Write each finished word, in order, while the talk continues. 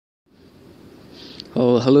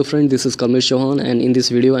Hello friend, this is Kamesh Chauhan, and in this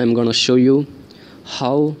video I am gonna show you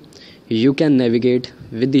how you can navigate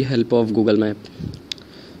with the help of Google Map.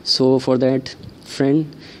 So for that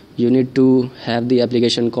friend, you need to have the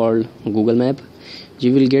application called Google Map.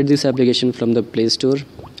 You will get this application from the Play Store.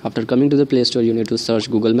 After coming to the Play Store, you need to search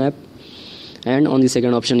Google Map, and on the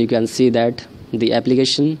second option you can see that the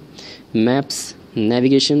application Maps,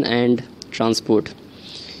 Navigation and Transport.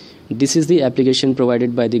 This is the application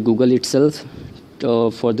provided by the Google itself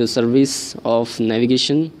for the service of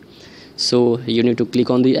navigation. So you need to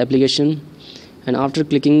click on the application, and after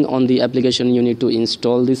clicking on the application you need to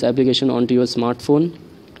install this application onto your smartphone,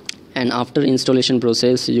 and after installation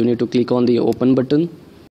process you need to click on the open button,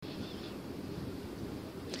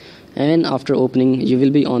 and after opening you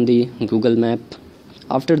will be on the Google Map.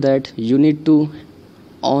 After that you need to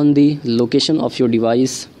on the location of your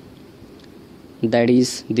device, that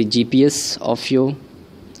is the GPS of your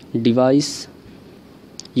device.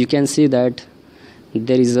 You can see that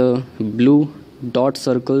there is a blue dot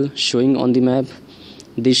circle showing on the map.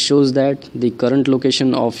 This shows that the current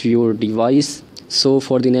location of your device. So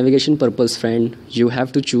for the navigation purpose friend, you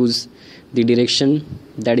have to choose the direction,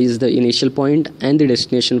 that is the initial point and the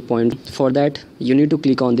destination point. For that you need to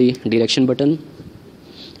click on the direction button,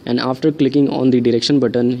 and after clicking on the direction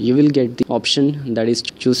button you will get the option that is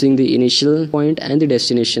choosing the initial point and the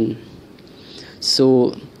destination.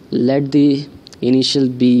 So let the initial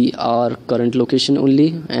be our current location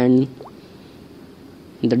only, and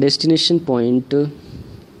the destination point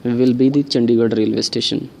will be the Chandigarh railway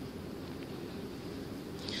station.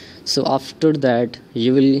 So after that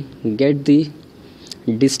you will get the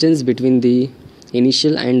distance between the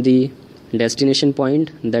initial and the destination point.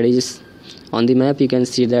 That is on the map you can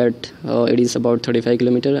see that it is about 35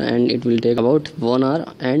 kilometers and it will take about 1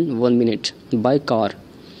 hour and 1 minute by car.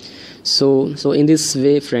 So in this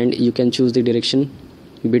way friend, you can choose the direction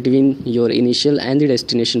between your initial and the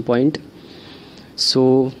destination point.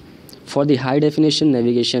 So for the high definition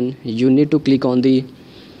navigation you need to click on the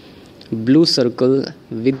blue circle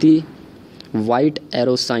with the white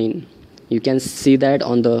arrow sign. You can see that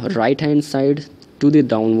on the right hand side to the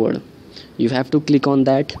downward. You have to click on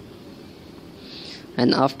that,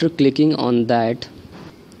 and after clicking on that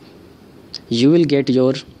you will get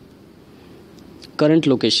your current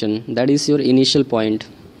location, that is your initial point,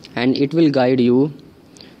 and it will guide you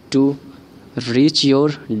to reach your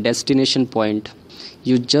destination point.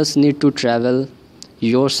 You just need to travel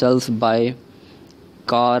yourself by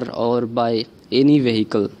car or by any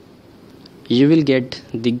vehicle. You will get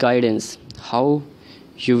the guidance how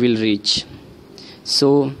you will reach.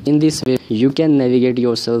 So in this way you can navigate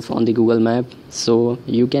yourself on the Google Map, so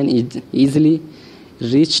you can easily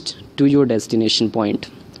reach to your destination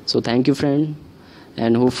point. So thank you friend,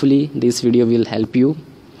 and hopefully this video will help you,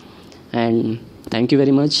 and thank you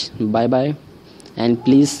very much. Bye bye, and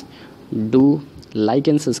please do like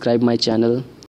and subscribe my channel.